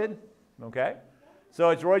demoted. Okay?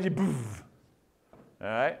 So it's Roy G. Biv. All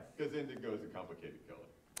right? Because indigo is a complicated color.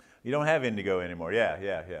 You don't have indigo anymore. Yeah.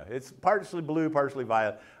 It's partially blue, partially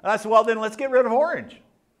violet. And I said, well, then let's get rid of orange.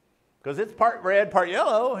 Because it's part red, part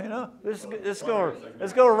yellow, you know. Let's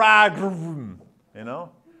go rag, you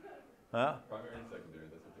know. Huh? Primary and secondary,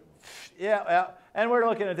 that's what they want. Yeah. And we're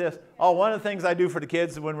looking at this. Oh, one of the things I do for the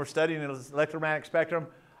kids when we're studying the electromagnetic spectrum,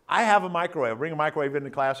 I have a microwave. I bring a microwave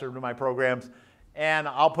into class or to my programs, and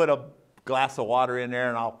I'll put a glass of water in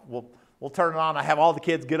there, and we'll turn it on. I have all the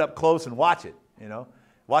kids get up close and watch it, you know,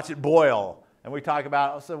 watch it boil. And we talk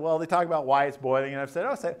about, I said, well, they talk about why it's boiling. And I've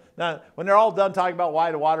said, now, when they're all done talking about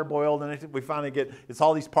why the water boiled, and we finally get, it's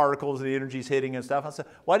all these particles and the energy's hitting and stuff. I said,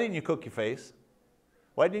 why didn't you cook your face?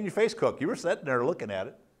 Why didn't your face cook? You were sitting there looking at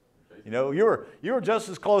it. You know, you were just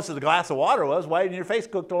as close as the glass of water was. Why didn't your face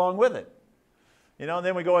cook along with it? You know, and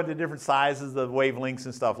then we go into different sizes, the wavelengths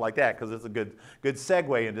and stuff like that, because it's a good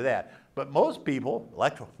segue into that. But most people,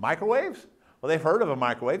 microwaves, well, they've heard of a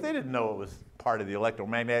microwave. They didn't know it was part of the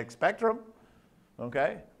electromagnetic spectrum.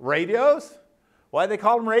 Okay? Radios? Why do they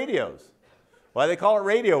call them radios? Why do they call it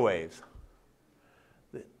radio waves?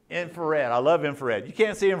 The infrared. I love infrared. You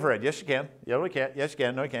can't see infrared. Yes, you can. Yeah, we can. Yes, you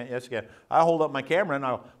can. No, you can't. Yes, you can. I hold up my camera and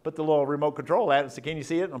I'll put the little remote control at it and say, can you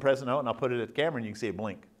see it? And I'll press a note and I'll put it at the camera and you can see it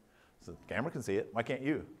blink. So the camera can see it. Why can't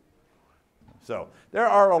you? So there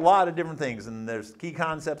are a lot of different things, and there's key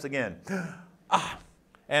concepts again.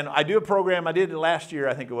 And I do a program, I did it last year,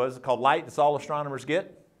 I think it was, called Light. It's all astronomers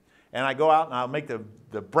get. And I go out and I'll make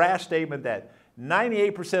the brash statement that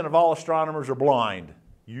 98% of all astronomers are blind.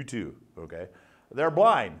 You too, okay? They're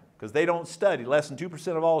blind because they don't study. Less than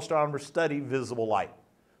 2% of all astronomers study visible light.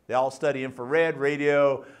 They all study infrared,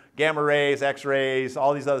 radio, gamma rays, X-rays,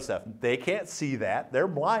 all these other stuff. They can't see that. They're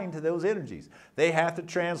blind to those energies. They have to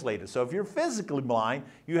translate it. So if you're physically blind,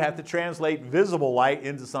 you have to translate visible light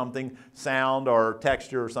into something, sound or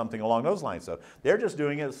texture or something along those lines. So they're just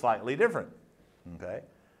doing it slightly different, okay?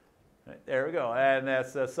 There we go. And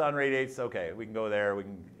that's the sun radiates. Okay, we can go there. We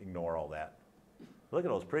can ignore all that. Look at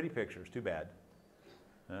those pretty pictures. Too bad.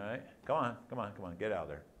 All right. Come on. Get out of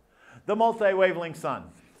there. The multi-wavelength sun.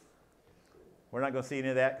 We're not going to see any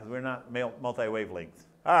of that because we're not multi-wavelengths.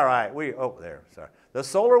 All right. There. Sorry. The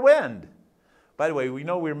solar wind. By the way, we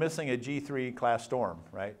know we're missing a G3 class storm,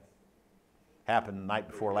 right? Happened the night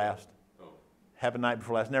before last. Happened the night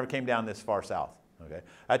before last. Never came down this far south. Okay.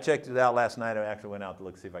 I checked it out last night. I actually went out to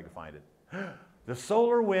look see if I could find it. The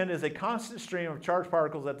solar wind is a constant stream of charged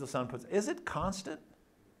particles that the sun puts. Is it constant?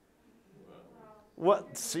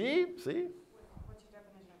 What? See? What's your definition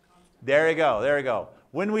of constant? There you go.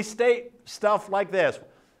 When we state stuff like this,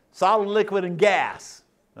 solid, liquid, and gas,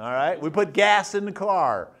 all right? We put gas in the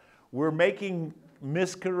car. We're making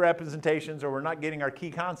misrepresentations or we're not getting our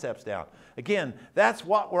key concepts down. Again, that's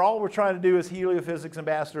what all we're trying to do as Heliophysics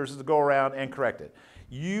Ambassadors is to go around and correct it.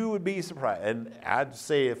 You would be surprised, and I'd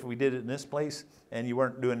say if we did it in this place and you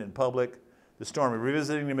weren't doing it in public, the storm,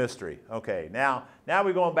 revisiting the mystery. Okay, now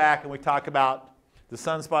we're going back and we talk about the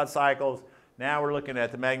sunspot cycles. Now we're looking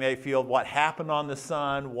at the magnetic field, what happened on the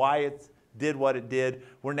sun, why it did what it did.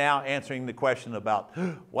 We're now answering the question about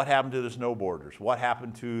what happened to the snowboarders, what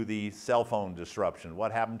happened to the cell phone disruption,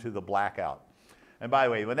 what happened to the blackout. And by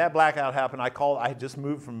the way, when that blackout happened, I had just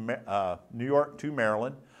moved from New York to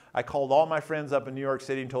Maryland. I called all my friends up in New York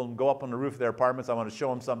City and told them to go up on the roof of their apartments. I want to show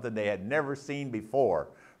them something they had never seen before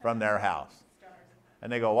from their house.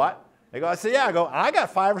 And they go, what? They go, I said, yeah. I go, I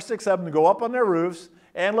got 5 or 6 of them to go up on their roofs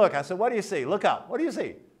and look. I said, what do you see? Look up. What do you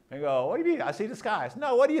see? They go, what do you mean? I see the sky. I said,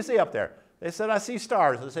 no, what do you see up there? They said, I see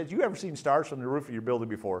stars. I said, you ever seen stars from the roof of your building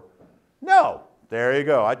before? No. There you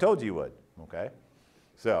go. I told you would. Okay.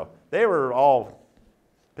 So they were all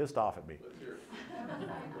pissed off at me.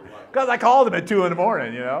 Because I called them at 2 in the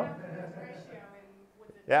morning, you know.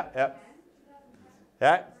 Yeah.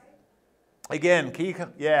 Again, key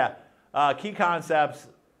concepts.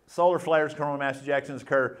 Solar flares, coronal mass ejections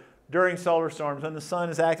occur during solar storms when the sun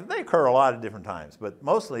is active. They occur a lot of different times, but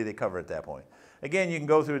mostly they cover at that point. Again, you can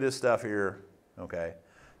go through this stuff here, okay?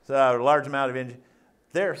 So a large amount of energy.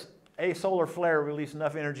 There's a solar flare release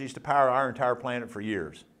enough energies to power our entire planet for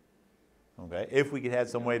years, okay? If we could have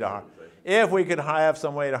some way to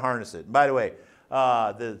harness it. By the way,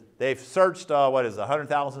 they've searched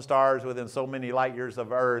 100,000 stars within so many light years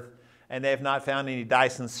of Earth, and they've not found any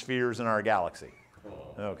Dyson spheres in our galaxy.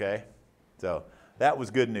 Okay, so that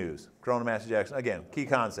was good news. Coronal mass ejection, again, key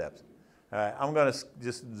concepts. All right, I'm going to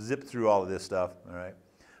just zip through all of this stuff. All right,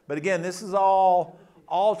 but again, this is all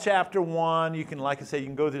chapter 1. You can, like I said, you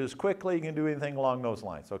can go through this quickly. You can do anything along those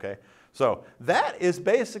lines. Okay, so that is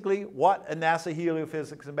basically what a NASA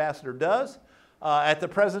Heliophysics Ambassador does. At the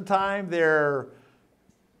present time, they're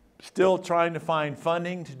still trying to find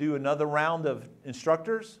funding to do another round of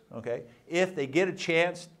instructors. Okay, if they get a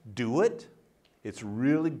chance, do it. It's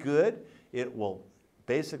really good. It will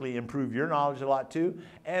basically improve your knowledge a lot too,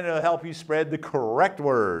 and it'll help you spread the correct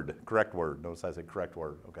word. Correct word. Notice I said correct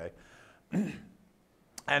word, okay?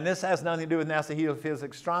 And this has nothing to do with NASA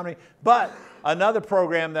Heliophysics Astronomy, but another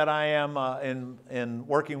program that I am in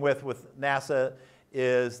working with NASA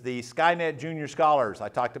is the Skynet Junior Scholars. I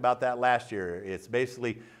talked about that last year. It's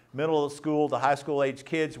basically middle school to high school age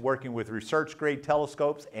kids working with research grade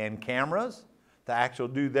telescopes and cameras to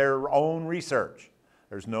actually do their own research.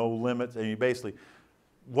 There's no limits, and you basically,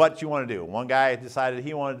 what you want to do. One guy decided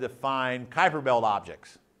he wanted to find Kuiper Belt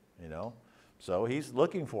objects, you know, so he's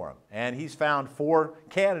looking for them. And he's found 4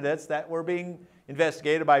 candidates that were being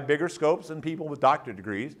investigated by bigger scopes and people with doctorate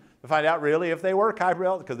degrees to find out really if they were Kuiper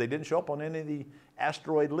Belt, because they didn't show up on any of the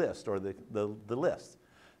asteroid list or the lists.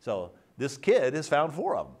 So this kid has found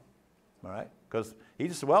 4 of them, all right, because he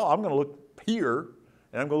just said, well, I'm going to look here,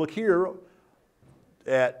 and I'm going to look here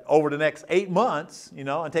over the next 8 months, you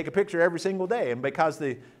know, and take a picture every single day. And because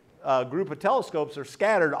the group of telescopes are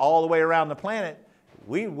scattered all the way around the planet,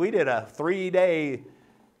 we did a 3-day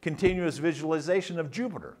continuous visualization of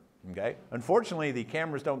Jupiter. Okay? Unfortunately, the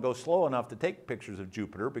cameras don't go slow enough to take pictures of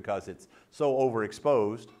Jupiter because it's so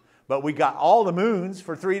overexposed. But we got all the moons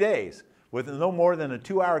for 3 days with no more than a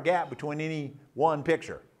 2-hour gap between any one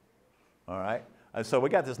picture. All right? And so we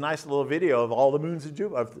got this nice little video of all the moons of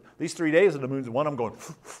Jupiter, of these 3 days of the moons, and one of them going,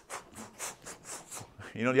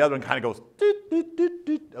 you know, the other one kind of goes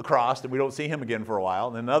across, and we don't see him again for a while,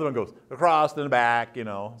 and then the other one goes across and back, you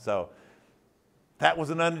know. So that was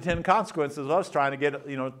an unintended consequence of us trying to get,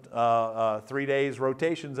 you know, 3 days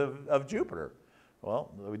rotations of Jupiter.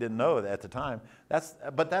 Well, we didn't know that at the time.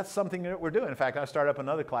 But that's something that we're doing. In fact, I start up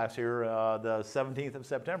another class here the 17th of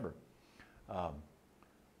September.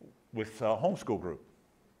 With a homeschool group.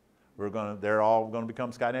 They're all going to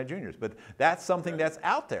become Skynet Juniors. But that's something that's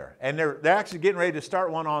out there. And they're actually getting ready to start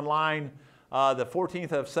one online the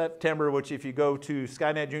 14th of September, which if you go to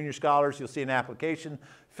Skynet Junior Scholars, you'll see an application.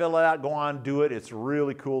 Fill it out, go on, do it. It's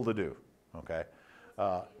really cool to do. Okay.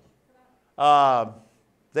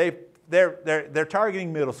 They're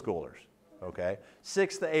targeting middle schoolers. Okay.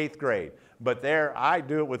 6th to 8th grade. But I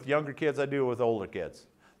do it with younger kids, I do it with older kids.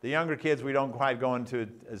 The younger kids, we don't quite go into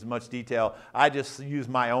as much detail. I just use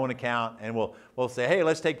my own account, and we'll say, hey,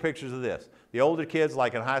 let's take pictures of this. The older kids,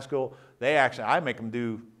 like in high school, I make them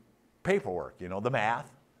do paperwork, you know, the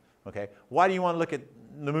math. Okay, why do you want to look at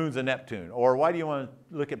the moons of Neptune? Or why do you want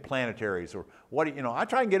to look at planetaries? Or I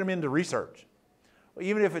try and get them into research.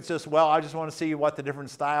 Even if it's just, well, I just want to see what the different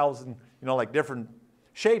styles and, you know, like different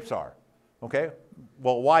shapes are. Okay,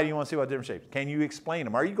 well, why do you want to see what different shapes? Can you explain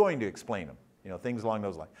them? Are you going to explain them? You know, things along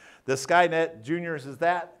those lines. The Skynet Juniors is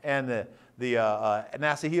that, and the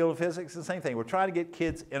NASA Heliophysics is the same thing. We're trying to get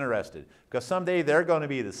kids interested, because someday they're going to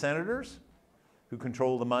be the senators who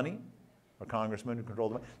control the money, or congressmen who control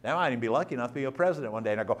the money. They might even be lucky enough to be a president one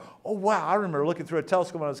day, and I go, oh, wow, I remember looking through a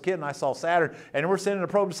telescope when I was a kid, and I saw Saturn, and we're sending a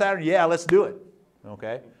probe to Saturn. Yeah, let's do it.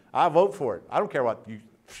 Okay? I vote for it. I don't care what you...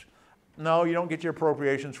 No, you don't get your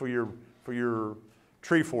appropriations for your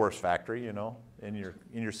tree forest factory, you know. in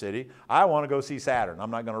your city. I want to go see Saturn.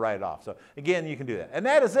 I'm not going to write it off. So again, you can do that. And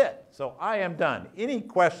that is it. So I am done. Any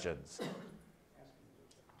questions?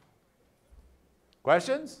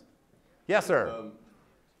 Questions? Yes, sir.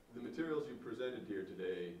 The materials you presented here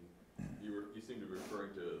today, you seem to be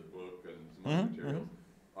referring to the book and some other materials.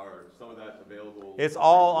 Are some of that available? It's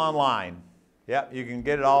all online. Yep, you can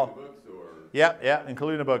get it all. Books or? Yep,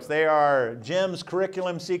 including the books. They are Jim's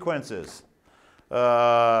curriculum sequences.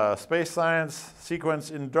 Space Science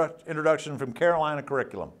Sequence Introduction from Carolina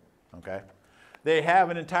Curriculum. Okay. They have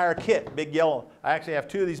an entire kit, big yellow. I actually have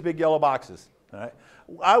 2 of these big yellow boxes. All right.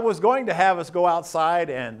 I was going to have us go outside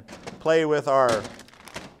and play with our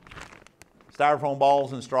styrofoam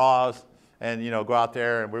balls and straws and, go out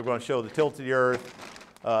there and we're going to show the tilt of the earth,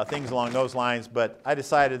 things along those lines, but I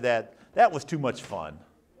decided that was too much fun.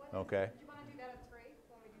 Okay. Do you want to do that at 3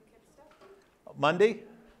 when we do kids stuff? Monday?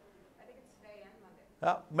 I think it's today and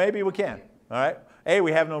Monday. Maybe we can. All right. A,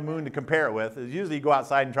 we have no moon to compare it with. Usually you go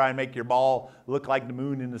outside and try and make your ball look like the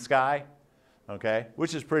moon in the sky. Okay,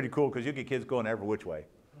 which is pretty cool because you get kids going every which way.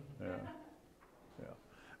 Yeah.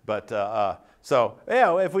 But so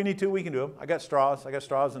yeah, if we need to, we can do them. I got straws.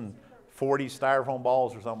 And 40 styrofoam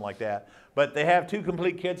balls or something like that. But they have 2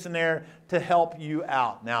 complete kits in there to help you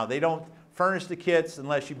out. Now they don't furnish the kits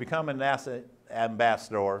unless you become a NASA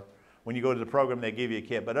ambassador. When you go to the program, they give you a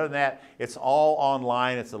kit. But other than that, it's all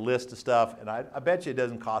online. It's a list of stuff, and I bet you it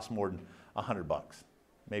doesn't cost more than $100,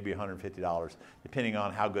 maybe $150, depending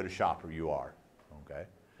on how good a shopper you are. Okay.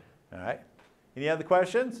 All right. Any other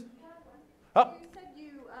questions? Oh. You said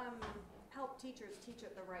you help teachers teach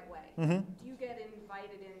it the right way. Mm-hmm. Do you get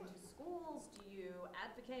invited into schools? Do you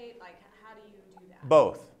advocate? Like, how do you do that?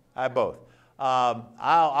 Both. I have both.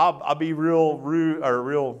 I'll be real rude or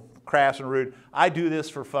real crass and rude. I do this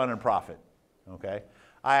for fun and profit. Okay.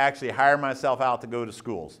 I actually hire myself out to go to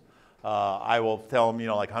schools. I will tell them,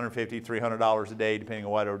 like $150, $300 a day, depending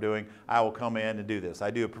on what we're doing. I will come in and do this. I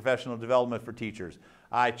do a professional development for teachers.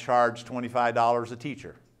 I charge $25 a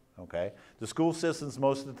teacher. Okay. The school systems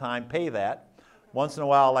most of the time pay that. Once in a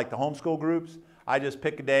while, like the homeschool groups, I just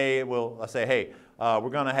pick a day. I say, hey, we're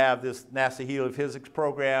going to have this NASA Heliophysics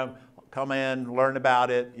program. Come in, learn about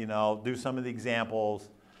it. Do some of the examples,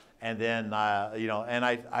 and then and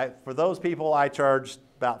I for those people I charge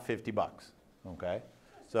about $50. Okay.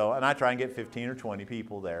 So, and I try and get 15 or 20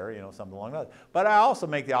 people there, something along that. But I also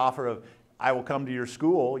make the offer of, I will come to your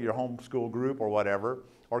school, your homeschool group or whatever,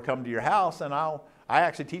 or come to your house, and I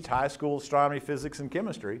actually teach high school astronomy, physics, and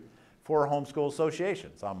chemistry for homeschool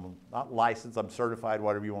associations. I'm not licensed, I'm certified,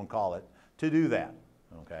 whatever you want to call it, to do that.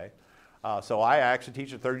 Okay. So I actually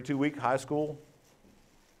teach a 32-week high school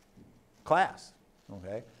class.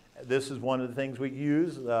 Okay. This is one of the things we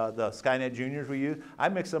use, the Skynet Juniors we use. I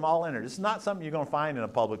mix them all in there. This is not something you're going to find in a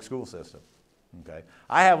public school system. Okay?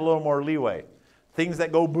 I have a little more leeway. Things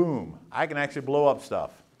that go boom. I can actually blow up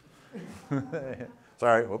stuff.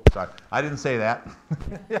 Sorry. Oops, sorry. I didn't say that.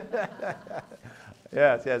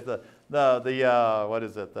 Yes. What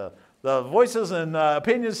is it? The voices and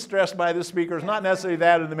opinions stressed by the speaker is not necessarily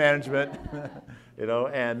that of the management.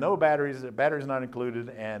 And no batteries not included,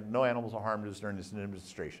 and no animals are harmed during this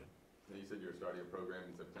administration. And you said you're starting a program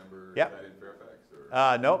in September. Yep. Is that in Fairfax?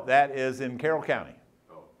 Or? Nope, that is in Carroll County.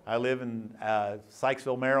 Oh. I live in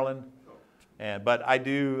Sykesville, Maryland, but I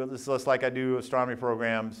do, this is like I do astronomy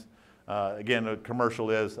programs. Again, the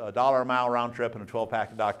commercial is $1 a mile round trip and a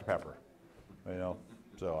 12-pack of Dr. Pepper.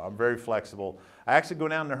 So I'm very flexible. I actually go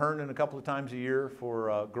down to Herndon a couple of times a year for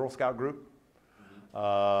a Girl Scout group.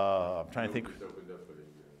 I'm trying to think.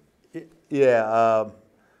 Yeah,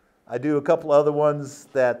 I do a couple other ones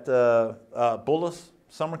that Bullis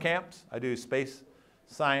summer camps. I do space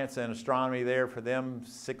science and astronomy there for them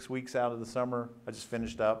 6 weeks out of the summer. I just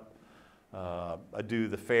finished up. I do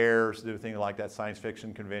the fairs, do things like that, science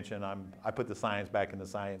fiction convention. I put the science back in the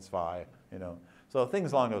science fi, So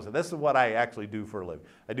things along those lines. This is what I actually do for a living.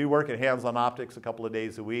 I do work at Hands-On Optics a couple of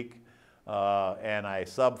days a week, and I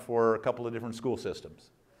sub for a couple of different school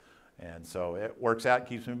systems. And so it works out,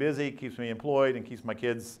 keeps me busy, keeps me employed, and keeps my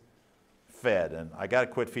kids fed. And I got to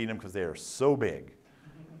quit feeding them because they are so big.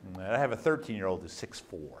 And I have a 13-year-old who's 6'4",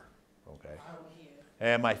 okay?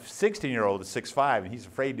 And my 16-year-old is 6'5", and he's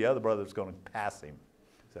afraid the other brother's going to pass him.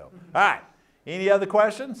 So, all right. Any other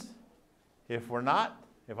questions? If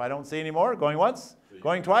I don't see any more, going once,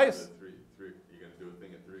 going twice? You're going to do a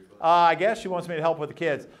thing at 3 o'clock? I guess she wants me to help with the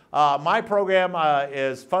kids. My program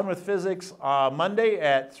is Fun with Physics Monday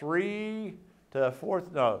at 3 to 4,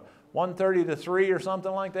 no, 1:30 to 3 or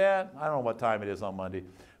something like that. I don't know what time it is on Monday.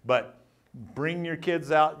 But bring your kids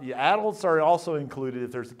out. The adults are also included.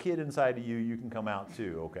 If there's a kid inside of you, you can come out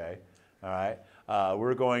too, okay? All right.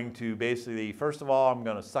 We're going to basically, first of all, I'm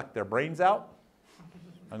going to suck their brains out.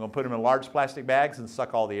 I'm going to put them in large plastic bags and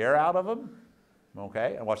suck all the air out of them.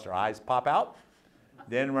 Okay, and watch their eyes pop out.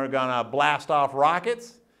 Then we're going to blast off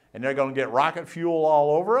rockets, and they're going to get rocket fuel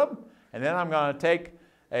all over them. And then I'm going to take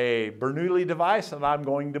a Bernoulli device, and I'm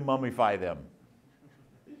going to mummify them.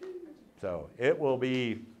 So it will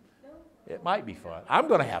be, it might be fun. I'm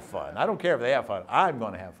going to have fun. I don't care if they have fun. I'm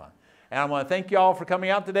going to have fun. And I want to thank you all for coming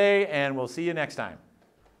out today, and we'll see you next time.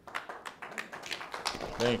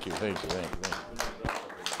 Thank you, thank you, thank you, thank you.